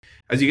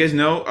As you guys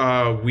know,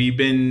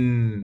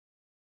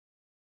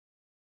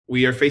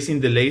 we are facing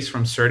delays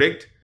from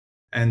Certic,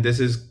 and this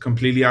is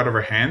completely out of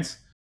our hands.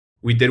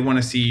 We did want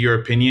to see your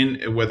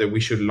opinion whether we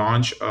should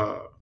launch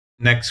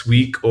next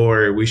week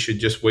or we should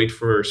just wait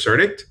for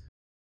Certic.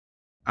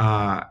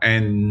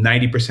 And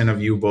 90%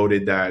 of you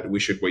voted that we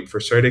should wait for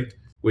Certic,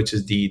 which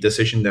is the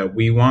decision that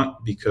we want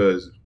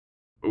because,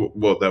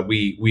 well, that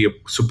we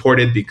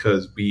supported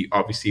because we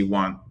obviously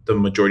want the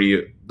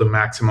majority, the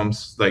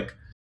maximums, like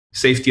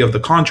safety of the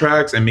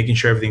contracts and making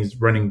sure everything's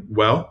running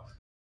well.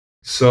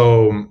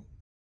 So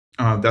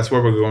that's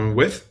what we're going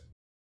with.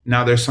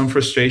 Now, there's some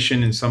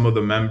frustration in some of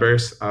the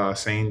members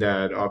saying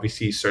that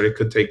obviously Certic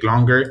could take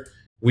longer.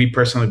 We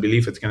personally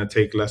believe it's going to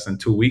take less than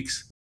 2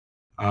 weeks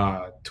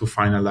to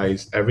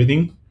finalize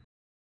everything.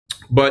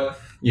 But,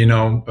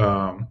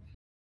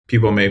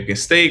 people make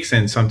mistakes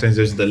and sometimes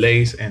there's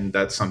delays, and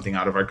that's something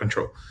out of our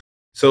control.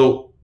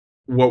 So,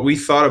 what we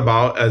thought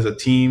about as a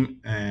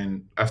team,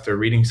 and after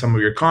reading some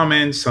of your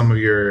comments, some of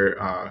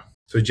your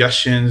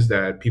suggestions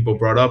that people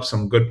brought up,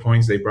 some good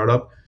points they brought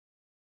up,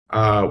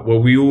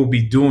 what we will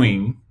be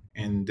doing,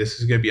 and this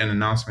is going to be an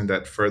announcement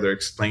that further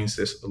explains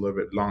this a little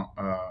bit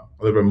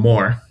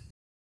more.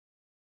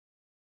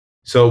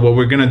 So what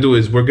we're going to do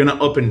is we're going to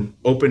open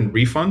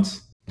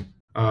refunds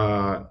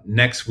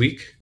next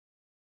week,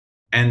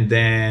 and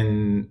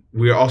then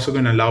we're also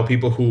going to allow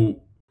people who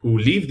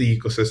leave the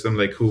ecosystem,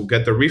 like who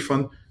get the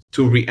refund,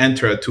 to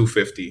re-enter at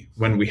 250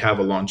 when we have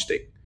a launch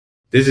date.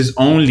 This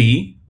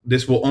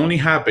will only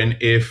happen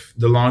if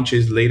the launch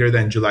is later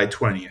than July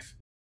 20th.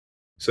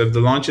 So if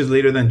the launch is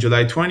later than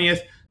July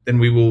 20th, then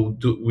we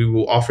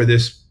will offer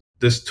this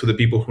to the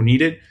people who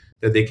need it,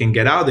 that they can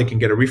get out, they can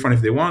get a refund if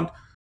they want.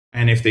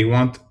 And if they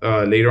want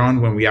later on,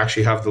 when we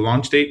actually have the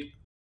launch date,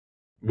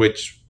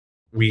 which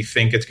we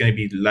think it's going to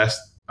be less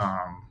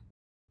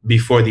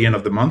before the end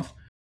of the month,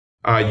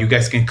 you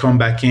guys can come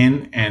back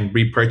in and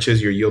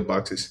repurchase your yield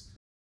boxes.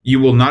 You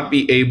will not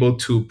be able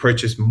to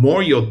purchase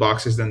more yield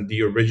boxes than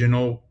the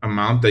original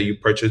amount that you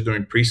purchased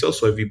during pre-sale.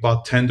 So if you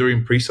bought 10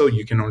 during pre-sale,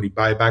 you can only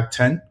buy back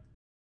 10.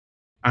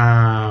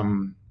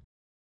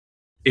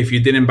 If you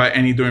didn't buy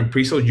any during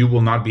pre-sale, you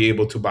will not be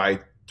able to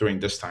buy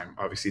during this time.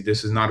 Obviously,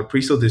 this is not a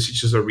pre-sale. This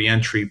is just a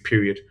re-entry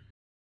period.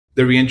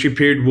 The re-entry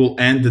period will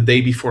end the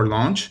day before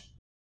launch.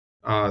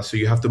 So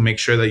you have to make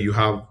sure that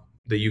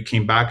you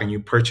came back and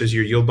you purchase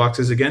your yield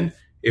boxes again.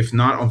 If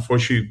not,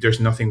 unfortunately, there's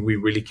nothing we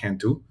really can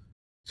do.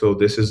 So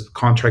this is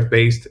contract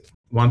based.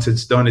 Once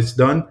it's done, it's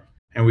done.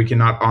 And we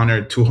cannot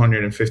honor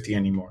 250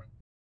 anymore.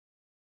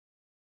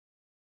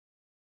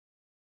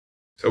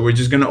 So we're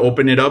just going to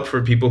open it up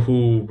for people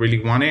who really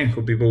want it,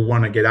 who people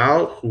want to get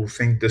out, who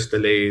think this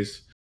delay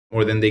is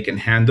more than they can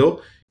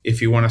handle.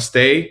 If you want to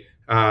stay,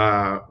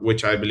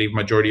 which I believe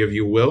majority of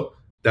you will,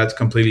 that's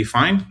completely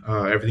fine.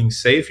 Everything's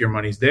safe. Your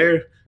money's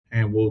there.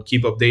 And we'll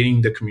keep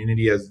updating the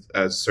community as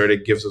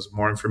Certic gives us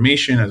more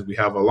information, as we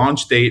have a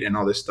launch date and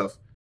all this stuff.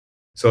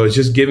 So it's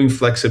just giving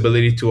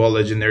flexibility to all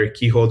legendary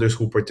key holders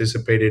who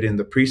participated in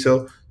the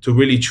pre-sale to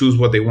really choose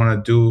what they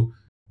want to do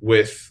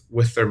with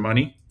their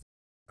money.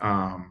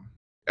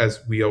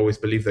 As we always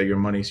believe that your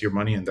money is your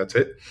money and that's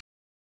it.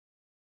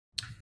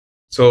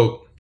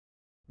 So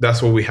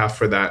that's what we have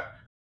for that.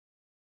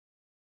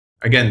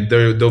 Again,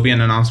 there'll be an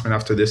announcement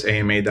after this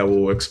AMA that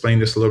will explain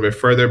this a little bit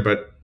further,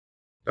 but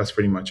that's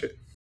pretty much it.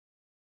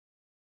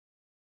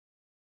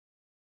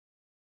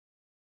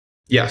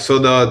 Yeah,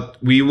 so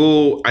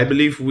I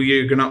believe we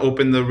are gonna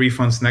open the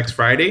refunds next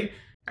Friday,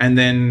 and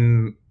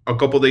then a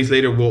couple days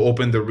later we'll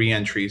open the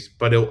re-entries,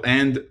 but it'll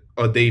end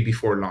a day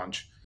before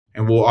launch.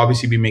 And we'll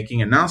obviously be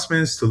making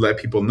announcements to let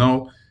people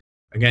know.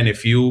 Again,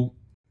 if you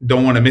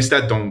don't want to miss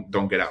that,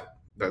 don't get out.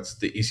 That's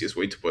the easiest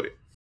way to put it.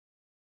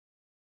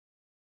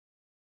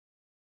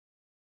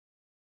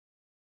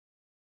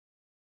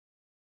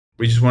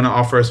 We just want to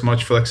offer as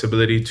much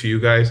flexibility to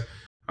you guys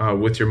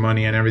with your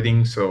money and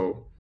everything.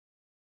 So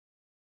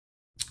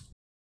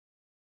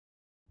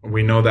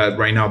we know that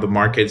right now the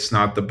market's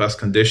not the best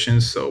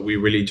conditions. So we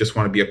really just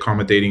want to be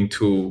accommodating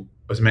to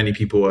as many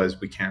people as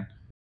we can.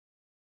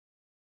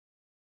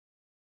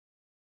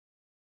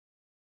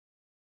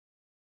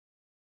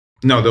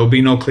 No, there'll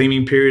be no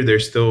claiming period.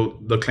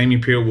 The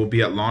claiming period will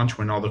be at launch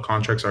when all the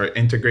contracts are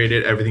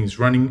integrated, everything's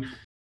running,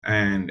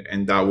 and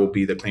that will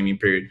be the claiming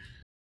period.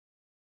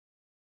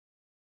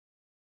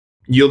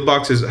 Yield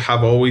boxes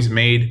have always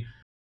made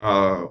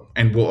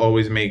and will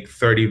always make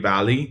 30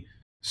 Valley.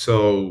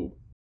 So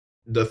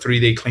the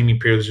 3-day claiming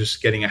period was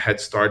just getting a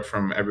head start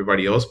from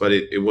everybody else, but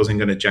it wasn't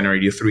going to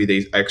generate you 3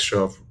 days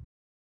extra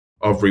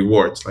of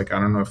rewards. Like, I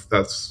don't know if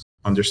that's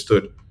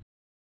understood.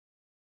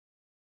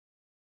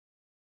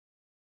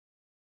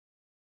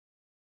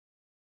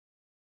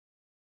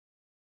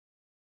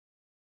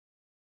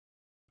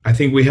 I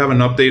think we have an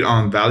update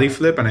on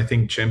ValiFlip, and I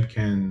think Chimp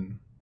can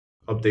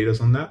update us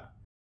on that.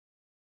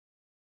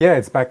 Yeah,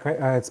 it's back.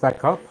 It's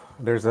back up.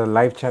 There's a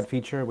live chat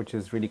feature, which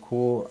is really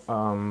cool.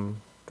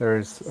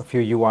 There's a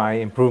few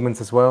UI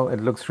improvements as well.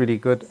 It looks really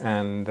good,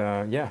 and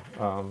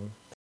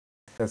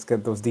let's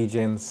get those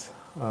DGens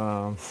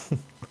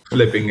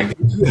Flipping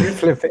again.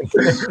 flipping.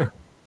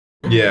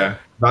 Yeah,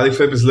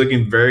 ValiFlip is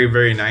looking very,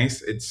 very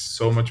nice. It's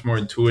so much more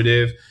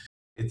intuitive.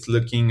 It's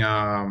looking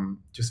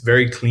just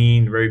very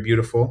clean, very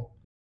beautiful.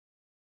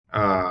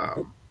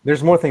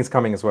 There's more things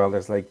coming as well.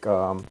 There's like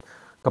a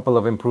couple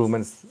of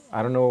improvements.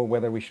 I don't know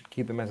whether we should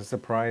keep them as a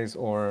surprise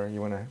or you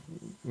want to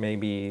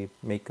maybe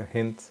make a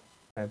hint.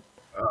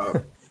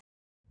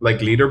 Like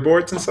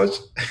leaderboards and such.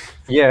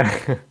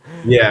 Yeah.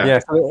 Yeah, Yeah,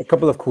 so a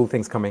couple of cool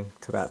things coming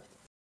to that.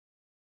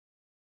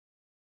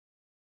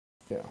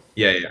 Yeah.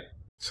 yeah.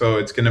 So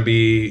it's gonna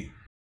be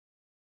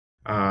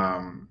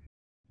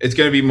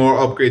more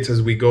upgrades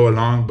as we go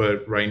along.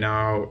 But right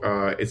now,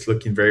 it's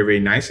looking very,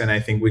 very nice, and I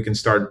think we can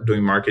start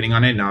doing marketing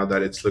on it now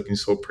that it's looking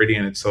so pretty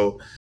and it's so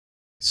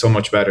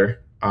much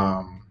better.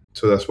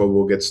 So that's what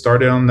we'll get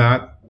started on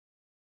that.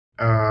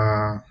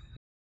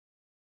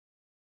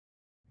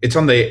 It's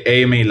on the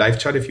AMA live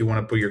chat if you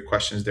want to put your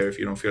questions there if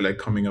you don't feel like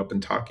coming up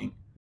and talking.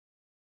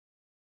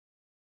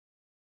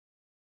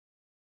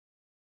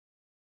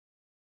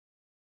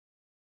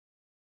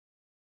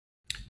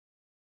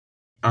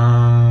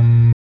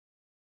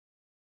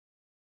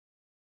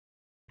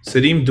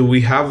 Sadim, do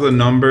we have the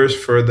numbers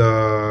for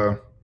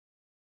the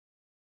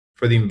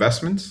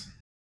investments?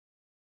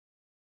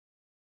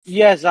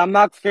 Yes, I'm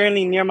not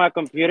currently near my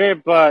computer,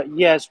 but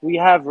yes, we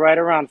have right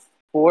around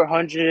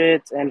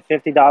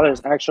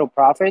 $450 actual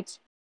profits.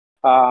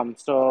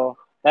 So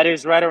that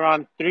is right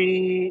around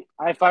three.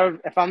 If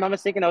I'm not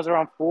mistaken, that was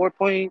around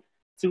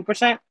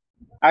 4.2%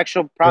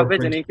 actual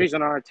profits and 4.2. increase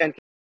on our 10.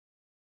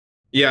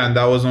 Yeah, and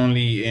that was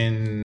only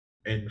in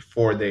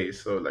 4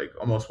 days, so like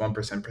almost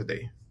 1% per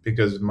day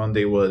because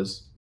Monday there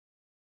was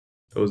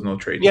no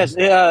trading. Yes,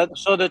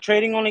 so the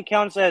trading only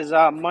counts as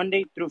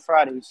Monday through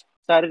Fridays.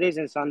 Saturdays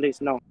and Sundays,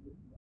 no.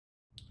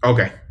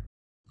 Okay.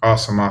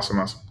 Awesome.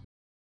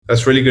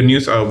 That's really good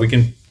news. We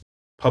can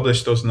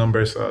publish those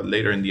numbers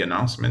later in the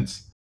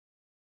announcements,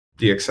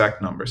 the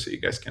exact numbers, so you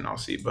guys can all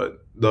see.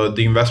 But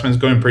the investment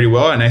is going pretty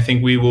well, and I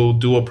think we will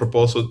do a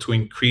proposal to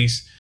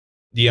increase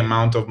the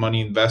amount of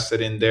money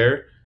invested in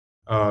there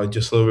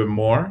just a little bit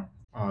more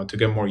to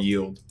get more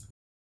yield.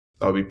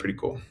 That'll be pretty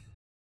cool.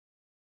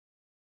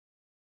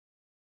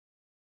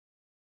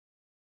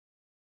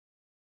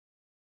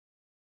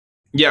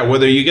 Yeah,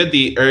 whether you get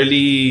the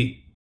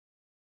early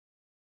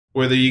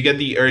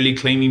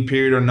claiming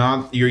period or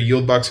not, your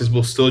yield boxes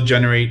will still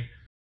generate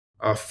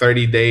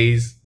 30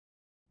 days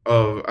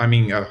of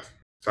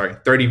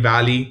 30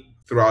 Valley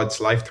throughout its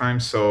lifetime.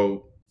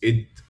 So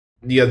the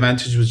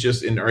advantage was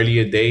just in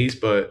earlier days,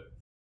 but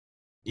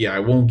yeah,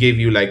 it won't give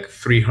you like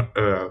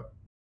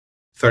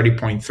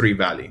 30.3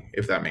 Valley,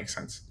 if that makes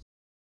sense.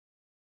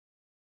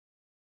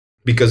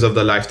 Because of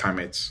the lifetime,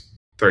 it's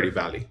 30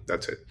 Valley.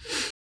 That's it.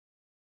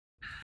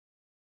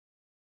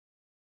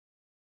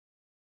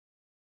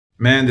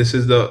 Man,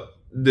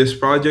 this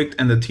project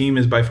and the team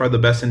is by far the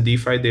best in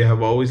DeFi. They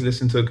have always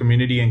listened to the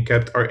community and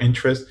kept our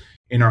interest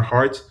in our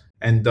hearts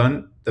and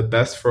done the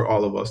best for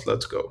all of us.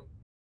 Let's go.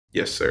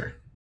 Yes, sir.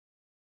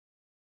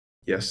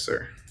 Yes,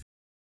 sir.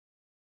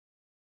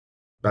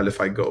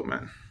 ValiFi Go,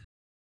 man.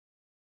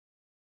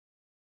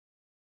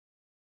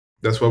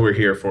 That's what we're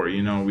here for.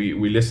 You know, we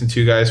listen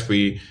to you guys.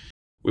 We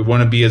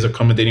want to be as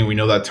accommodating. We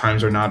know that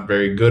times are not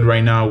very good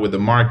right now with the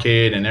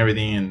market and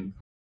everything and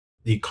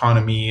the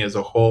economy as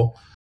a whole.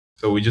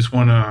 So we just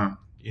want to,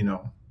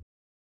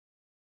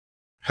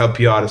 help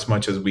you out as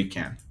much as we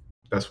can.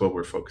 That's what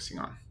we're focusing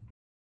on,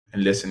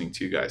 and listening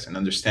to you guys and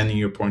understanding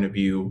your point of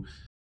view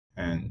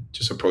and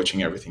just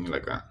approaching everything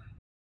like that.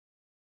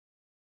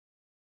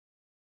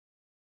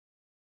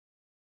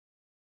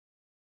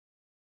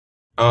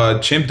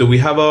 Chimp, do we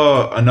have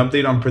an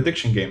update on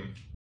prediction game?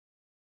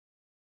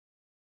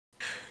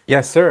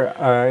 Yes, sir.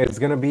 It's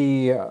going to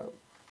be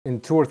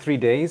in 2 or 3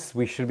 days.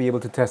 We should be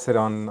able to test it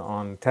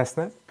on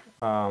testnet.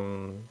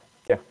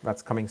 Yeah,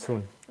 that's coming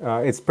soon.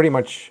 It's pretty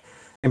much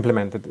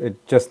implemented.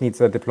 It just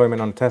needs a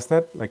deployment on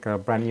testnet, like a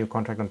brand new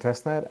contract on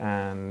testnet,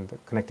 and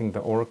connecting the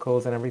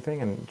oracles and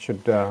everything, and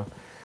should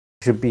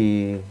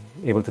be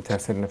able to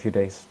test it in a few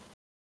days.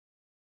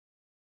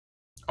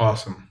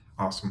 Awesome.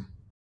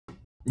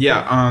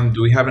 Yeah.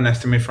 Do we have an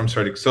estimate from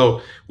Certic?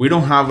 So we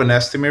don't have an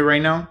estimate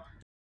right now.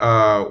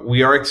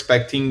 We are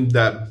expecting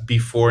that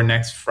before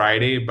next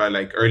Friday, by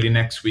like early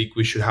next week,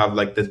 we should have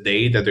like the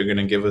day that they're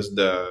gonna give us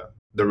the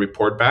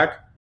report back.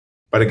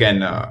 But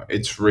again,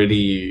 it's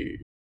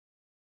really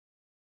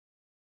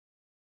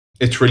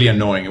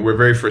annoying. We're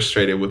very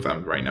frustrated with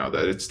them right now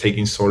that it's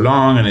taking so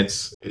long and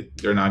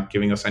they're not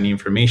giving us any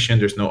information.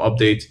 There's no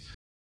updates.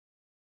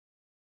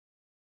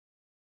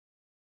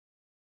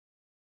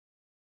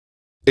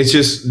 It's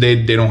just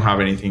they don't have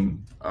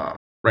anything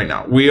right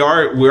now. We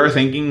are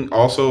thinking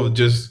also of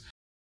just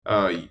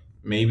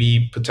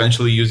maybe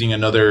potentially using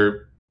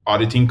another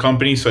auditing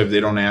company. So if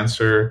they don't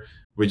answer,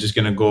 we're just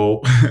gonna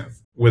go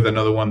with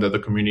another one that the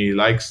community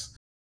likes.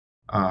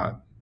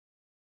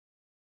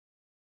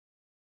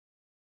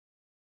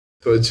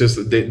 So it's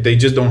just they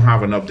just don't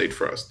have an update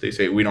for us. They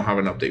say we don't have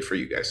an update for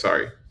you guys.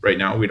 Sorry, right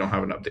now we don't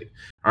have an update.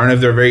 I don't know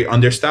if they're very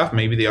understaffed.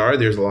 Maybe they are.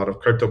 There's a lot of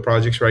crypto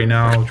projects right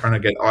now trying to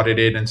get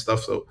audited and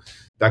stuff. So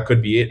that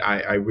could be it.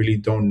 I really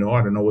don't know.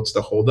 I don't know what's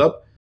the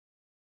holdup.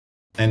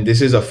 And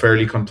this is a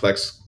fairly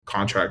complex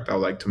contract. I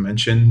would like to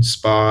mention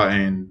SPA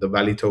and the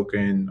Valley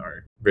token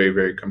are very,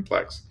 very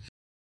complex.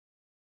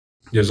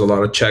 There's a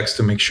lot of checks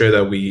to make sure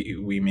that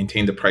we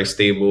maintain the price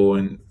stable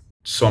and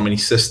so many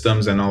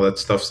systems and all that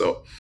stuff.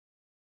 So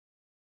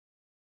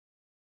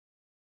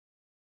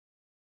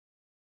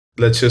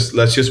let's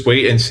just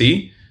wait and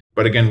see.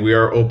 But again, we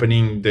are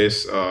opening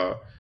this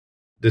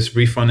this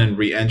refund and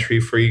re-entry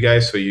for you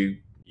guys, so you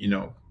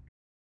know.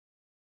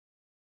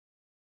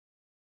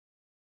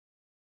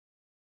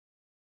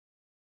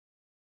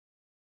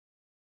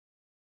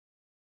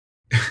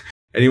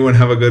 Anyone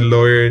have a good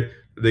lawyer?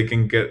 They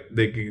can get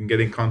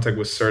in contact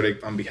with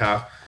Certic on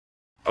behalf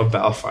of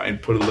ValiFi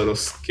and put a little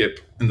skip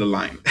in the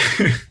line.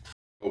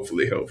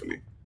 hopefully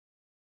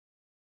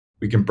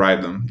we can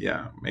bribe them.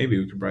 Yeah, maybe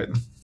we can bribe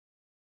them.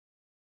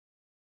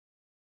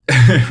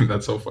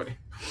 That's so funny.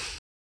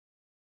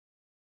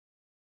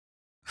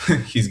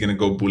 He's gonna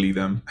go bully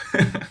them.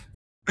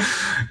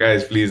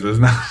 Guys, please, let's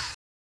not.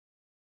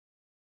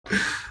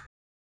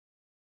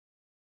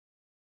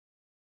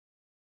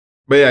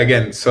 But yeah,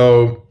 again,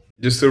 so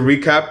just to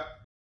recap,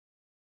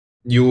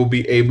 you will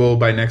be able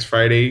by next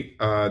Friday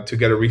to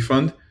get a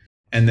refund,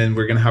 and then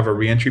we're gonna have a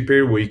re-entry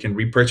period where you can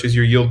repurchase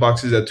your yield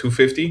boxes at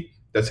 250.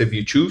 That's if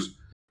you choose.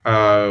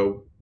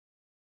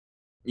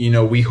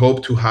 We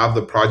hope to have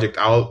the project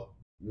out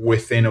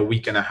within a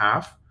week and a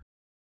half.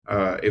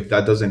 If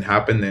that doesn't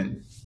happen,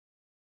 then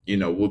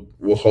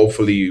we'll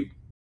hopefully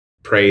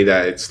pray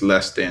that it's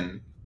less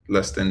than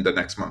the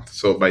next month.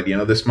 So by the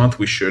end of this month,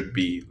 we should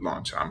be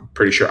launched. I'm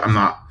pretty sure. I'm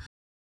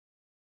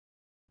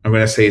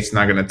gonna say it's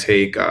not gonna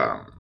take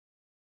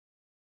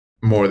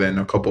more than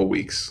a couple of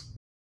weeks,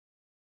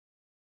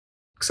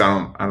 because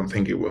I don't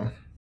think it will.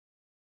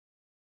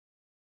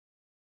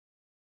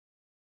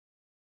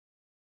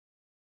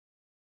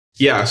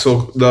 Yeah,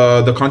 so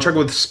the contract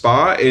with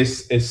SPA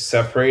is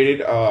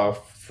separated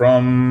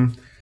from.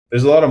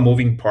 There's a lot of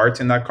moving parts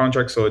in that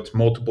contract, so it's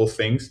multiple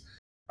things.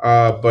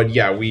 But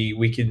yeah,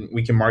 we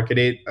can market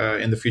it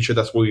in the future.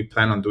 That's what we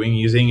plan on doing,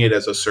 using it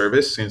as a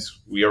service, since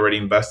we already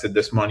invested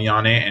this money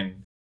on it, and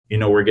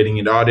we're getting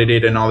it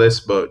audited and all this.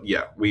 But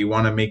yeah, we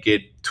want to make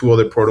it 2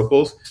 other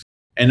protocols,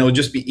 and it'll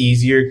just be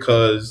easier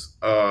because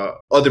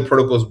other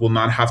protocols will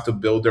not have to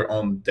build their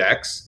own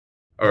DEX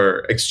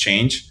or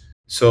exchange.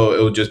 So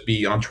it'll just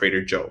be on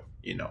Trader Joe,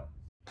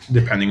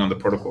 depending on the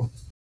protocol.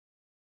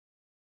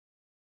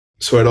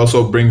 So it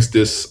also brings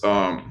this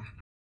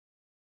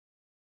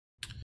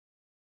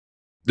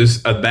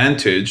this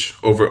advantage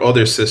over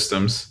other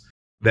systems,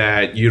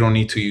 that you don't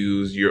need to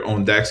use your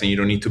own DEX and you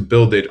don't need to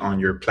build it on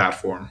your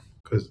platform,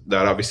 because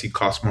that obviously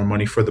costs more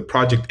money for the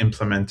project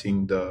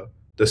implementing the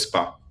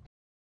SPA.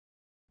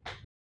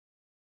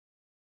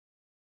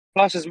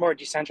 Plus, it's more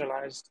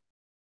decentralized.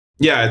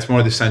 Yeah, it's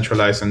more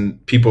decentralized,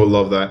 and people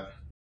love that.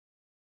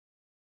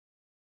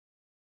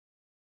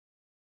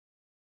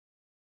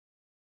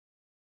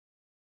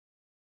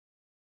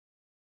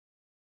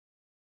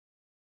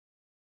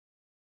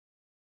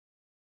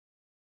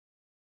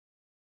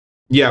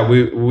 Yeah,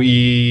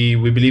 we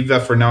believe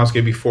that for now it's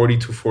gonna be $40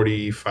 to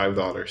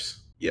 $45.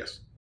 Yes,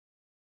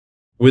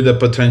 with the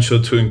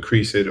potential to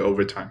increase it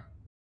over time.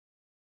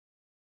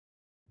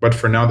 But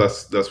for now,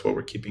 that's what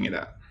we're keeping it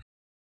at.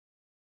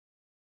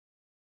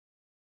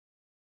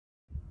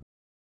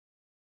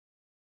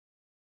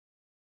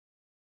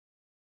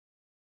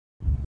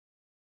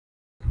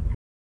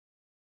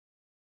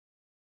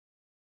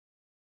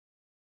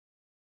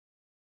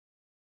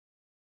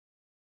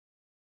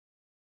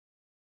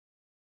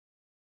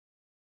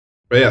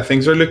 But yeah,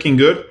 things are looking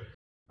good.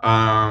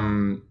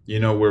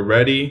 We're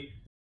ready,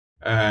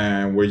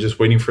 and we're just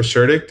waiting for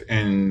Certic,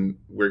 and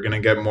we're gonna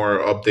get more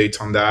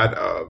updates on that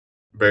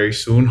very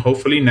soon.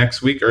 Hopefully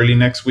next week, early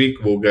next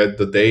week, we'll get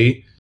the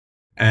day.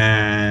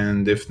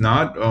 And if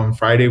not, on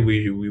Friday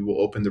we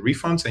will open the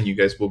refunds, and you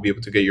guys will be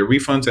able to get your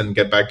refunds and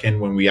get back in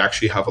when we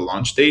actually have a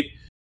launch date.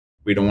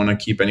 We don't want to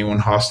keep anyone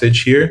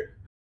hostage here.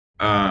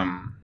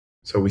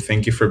 So we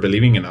thank you for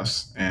believing in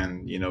us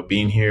and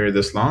being here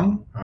this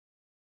long.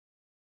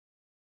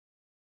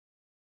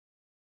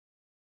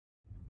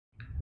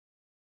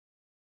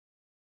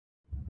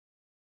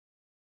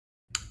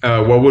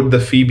 What would the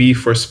fee be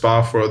for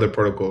SPA for other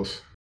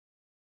protocols?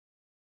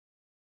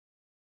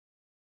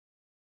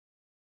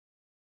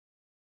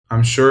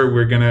 I'm sure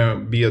we're gonna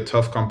be a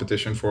tough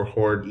competition for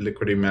Horde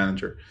Liquidity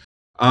Manager.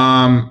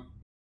 I'm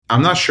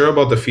not sure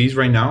about the fees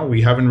right now.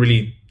 We haven't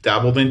really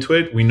dabbled into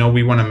it. We know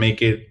we want to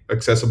make it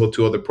accessible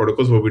to other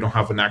protocols, but we don't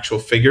have an actual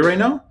figure right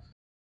now.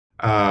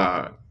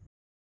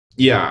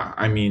 Yeah,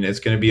 I mean, it's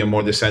going to be a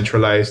more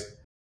decentralized.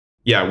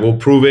 Yeah, we'll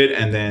prove it,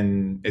 and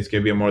then it's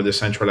going to be a more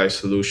decentralized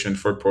solution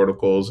for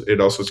protocols. It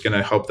also is going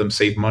to help them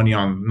save money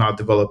on not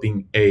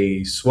developing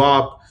a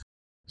swap.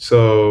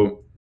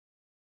 So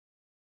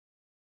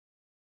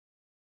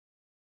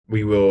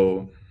we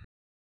will.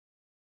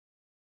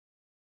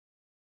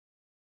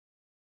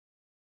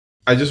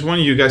 I just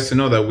want you guys to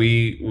know that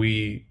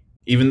we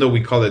even though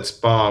we call it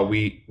SPA,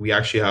 we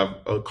actually have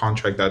a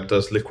contract that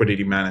does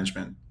liquidity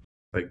management.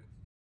 Like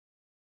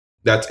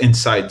that's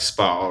inside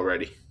SPA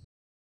already.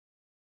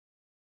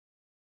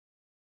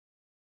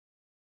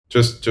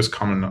 Just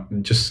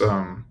common, just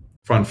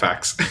fun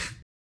facts.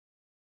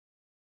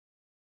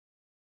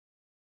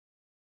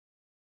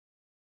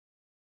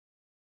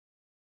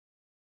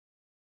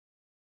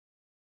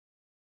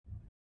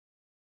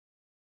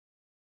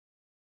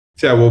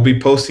 So yeah, we'll be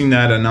posting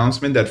that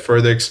announcement that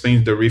further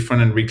explains the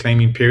refund and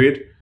reclaiming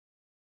period.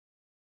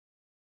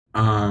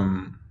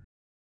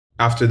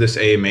 After this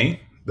AMA,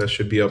 that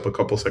should be up a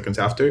couple seconds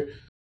after,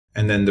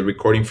 and then the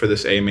recording for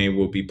this AMA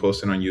will be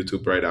posted on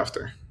YouTube right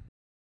after.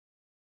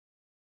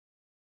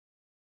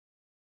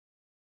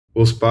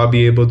 Will SPA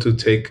be able to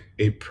take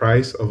a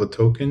price of a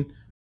token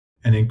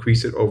and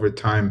increase it over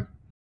time?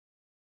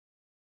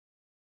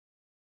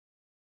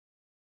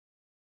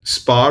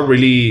 SPA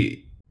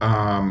really,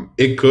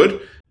 it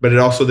could, but it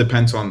also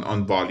depends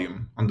on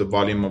volume, on the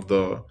volume of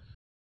the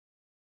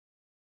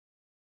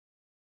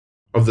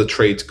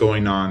trades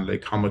going on,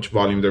 like how much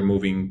volume they're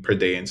moving per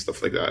day and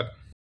stuff like that.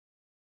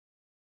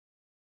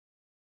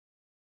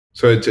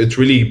 So it's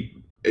really,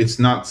 it's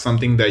not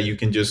something that you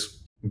can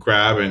just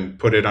grab and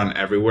put it on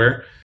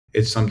everywhere.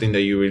 It's something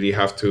that you really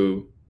have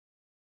to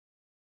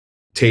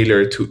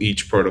tailor to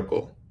each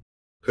protocol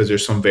because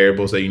there's some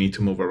variables that you need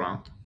to move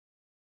around.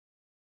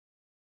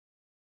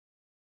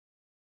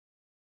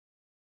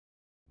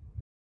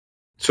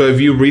 So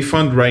if you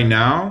refund right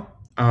now,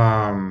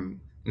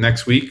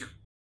 next week,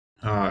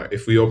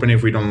 if we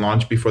don't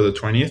launch before the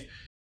 20th,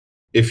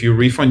 if you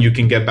refund, you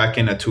can get back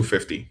in at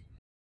 250.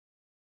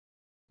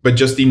 But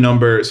just the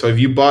number, so if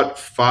you bought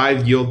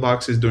 5 yield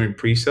boxes during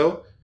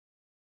pre-sale,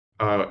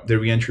 the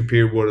reentry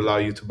period would allow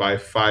you to buy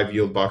 5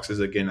 yield boxes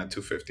again at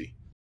 250.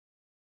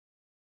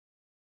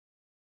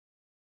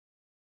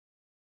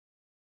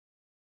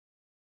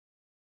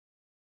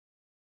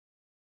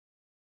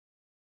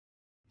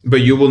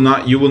 But you will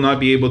not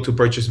be able to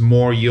purchase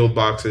more yield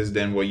boxes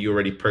than what you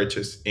already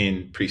purchased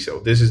in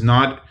pre-sale. This is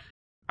not,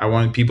 I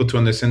want people to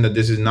understand that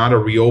this is not a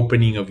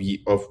reopening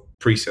of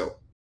pre-sale.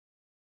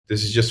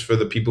 This is just for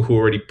the people who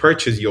already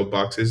purchased yield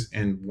boxes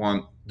and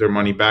want their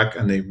money back,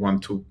 and they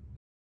want to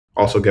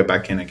also get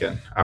back in again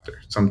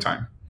after some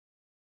time.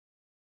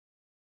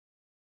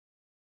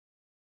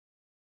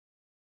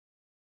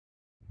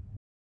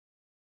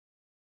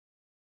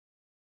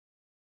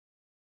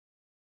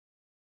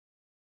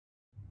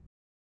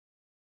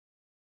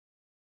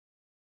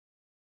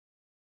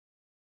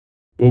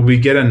 Will we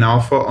get an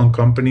alpha on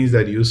companies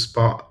that use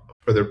SPA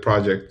for their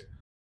project?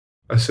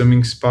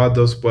 Assuming SPA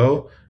does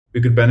well,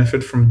 we could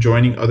benefit from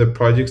joining other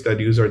projects that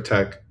use our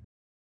tech.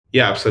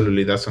 Yeah,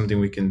 absolutely. That's something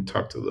we can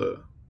talk to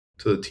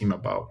the team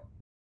about.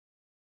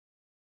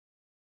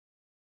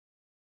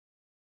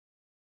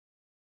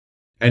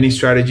 Any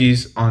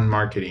strategies on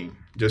marketing?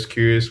 Just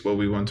curious what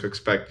we want to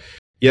expect.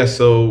 Yeah,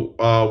 so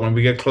when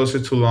we get closer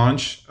to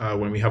launch,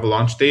 when we have a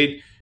launch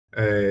date,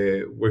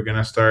 we're going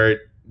to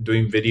start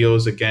doing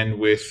videos again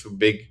with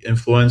big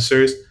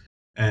influencers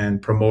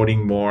and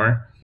promoting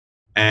more.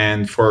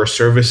 And for our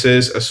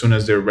services, as soon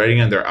as they're ready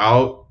and they're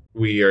out,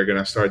 we are going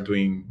to start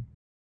doing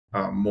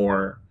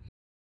more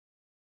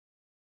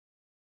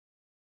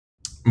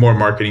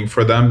marketing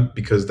for them,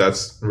 because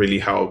that's really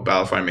how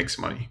ValiFi makes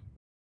money.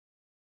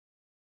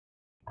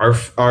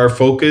 Our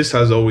focus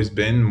has always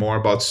been more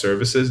about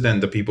services than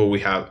the people we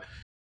have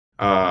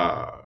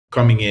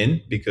coming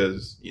in,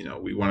 because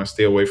we want to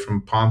stay away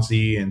from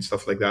Ponzi and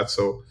stuff like that.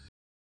 So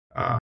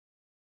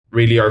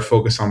really our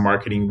focus on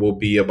marketing will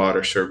be about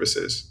our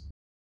services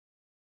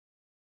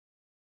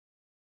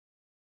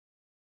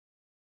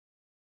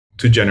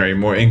to generate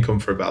more income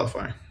for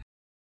ValiFi.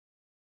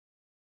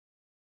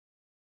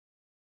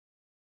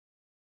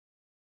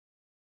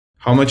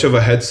 How much of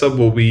a heads up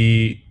will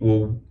we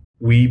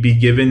be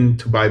given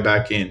to buy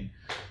back in?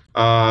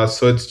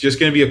 So it's just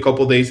going to be a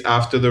couple days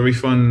after the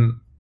refund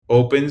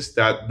opens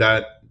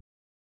that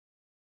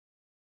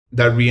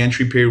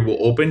reentry period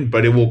will open,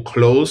 but it will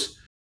close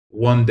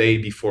one day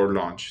before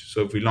launch.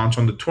 So if we launch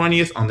on the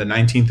 20th, on the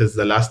 19th is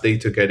the last day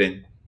to get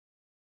in.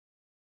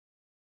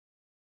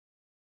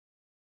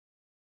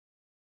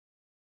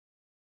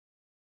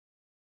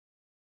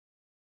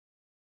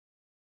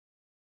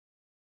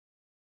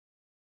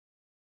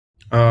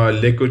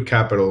 Liquid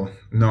Capital.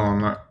 No,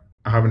 I'm not.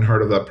 I haven't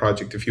heard of that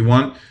project. If you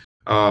want,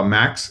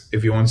 Max,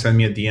 if you want, send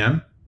me a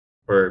DM,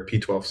 or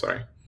P12.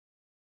 Sorry.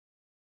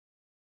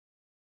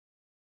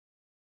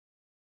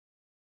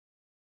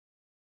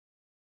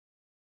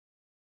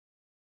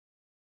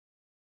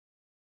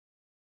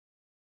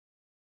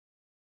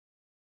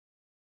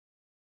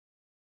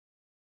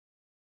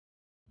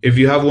 If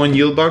you have one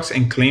yield box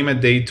and claim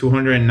at day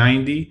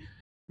 290,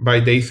 by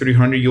day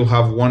 300 you'll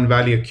have one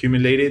value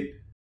accumulated.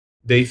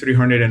 Day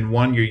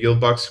 301, your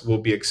yield box will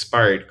be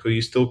expired. Could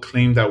you still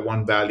claim that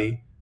one value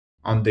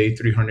on day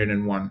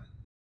 301?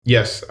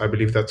 Yes, I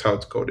believe that's how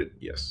it's coded.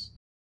 Yes.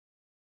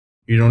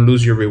 You don't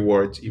lose your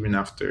rewards even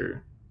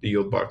after the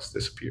yield box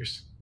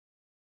disappears.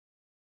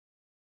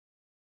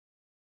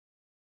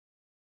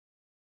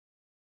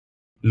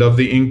 Love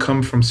the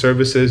income from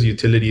services.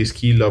 Utility is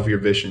key. Love your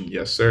vision.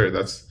 Yes, sir.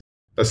 That's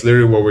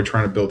literally what we're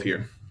trying to build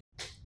here.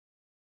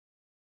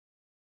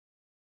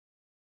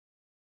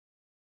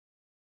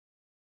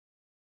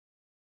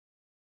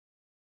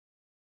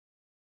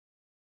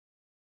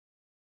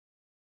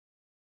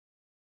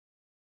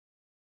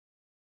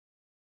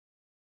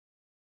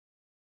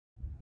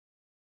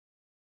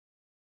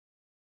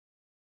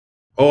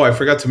 Oh, I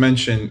forgot to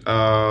mention,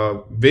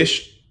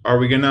 Vish, are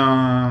we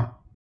gonna,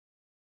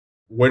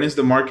 when is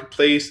the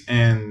marketplace?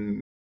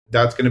 And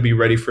that's gonna be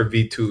ready for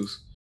V2s.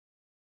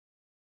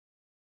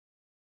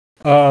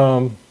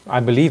 I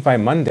believe by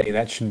Monday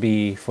that should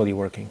be fully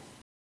working.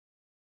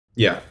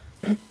 Yeah.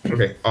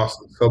 Okay,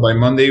 awesome. So by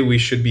Monday, we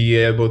should be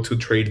able to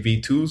trade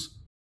V2s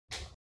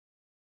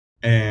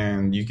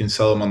and you can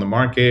sell them on the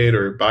market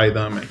or buy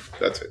them, and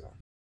that's it.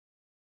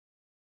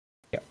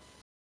 Yeah.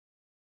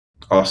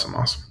 Awesome.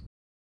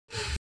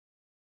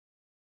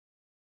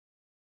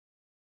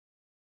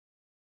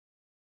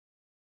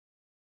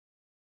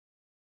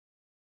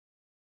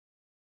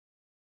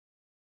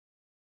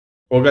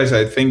 Well, guys,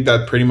 I think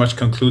that pretty much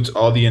concludes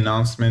all the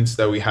announcements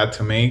that we had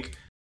to make.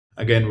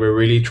 Again, we're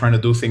really trying to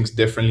do things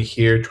differently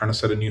here, trying to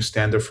set a new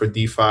standard for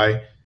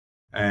DeFi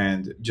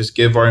and just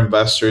give our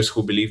investors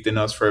who believed in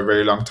us for a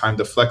very long time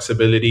the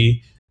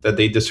flexibility that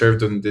they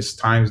deserved in these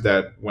times,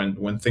 that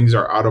when things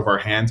are out of our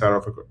hands, out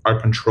of our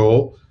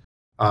control.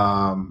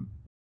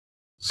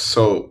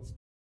 So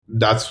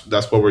that's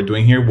what we're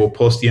doing here. We'll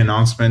post the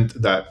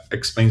announcement that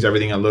explains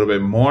everything a little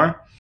bit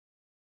more,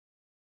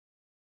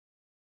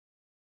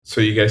 so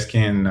you guys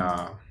can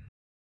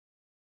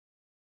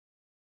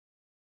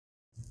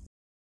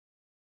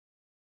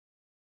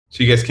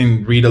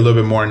read a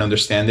little bit more and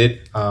understand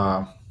it.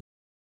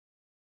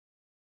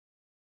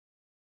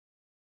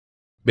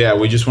 But yeah,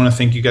 we just want to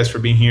thank you guys for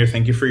being here.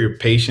 Thank you for your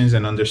patience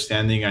and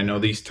understanding. I know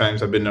these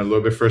times have been a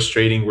little bit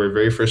frustrating. We're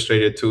very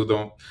frustrated too.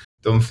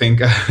 Don't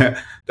think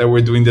that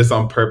we're doing this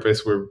on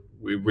purpose.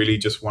 We really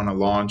just want to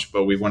launch,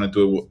 but we want to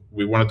do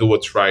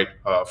what's right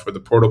for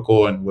the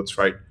protocol and what's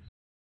right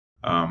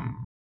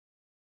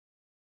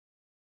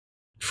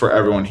for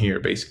everyone here,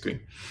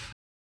 basically.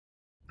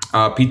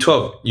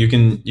 P12, you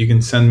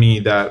can send me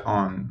that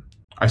on.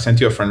 I sent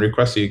you a friend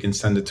request, so you can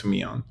send it to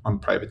me on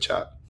private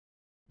chat,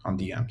 on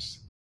DMs.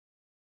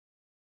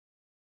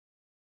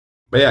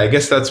 But yeah, I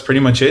guess that's pretty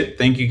much it.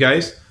 Thank you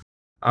guys.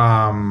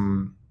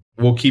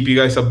 We'll keep you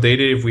guys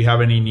updated if we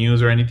have any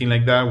news or anything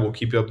like that. We'll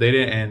keep you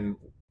updated, and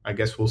I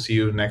guess we'll see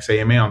you next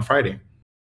AMA on Friday.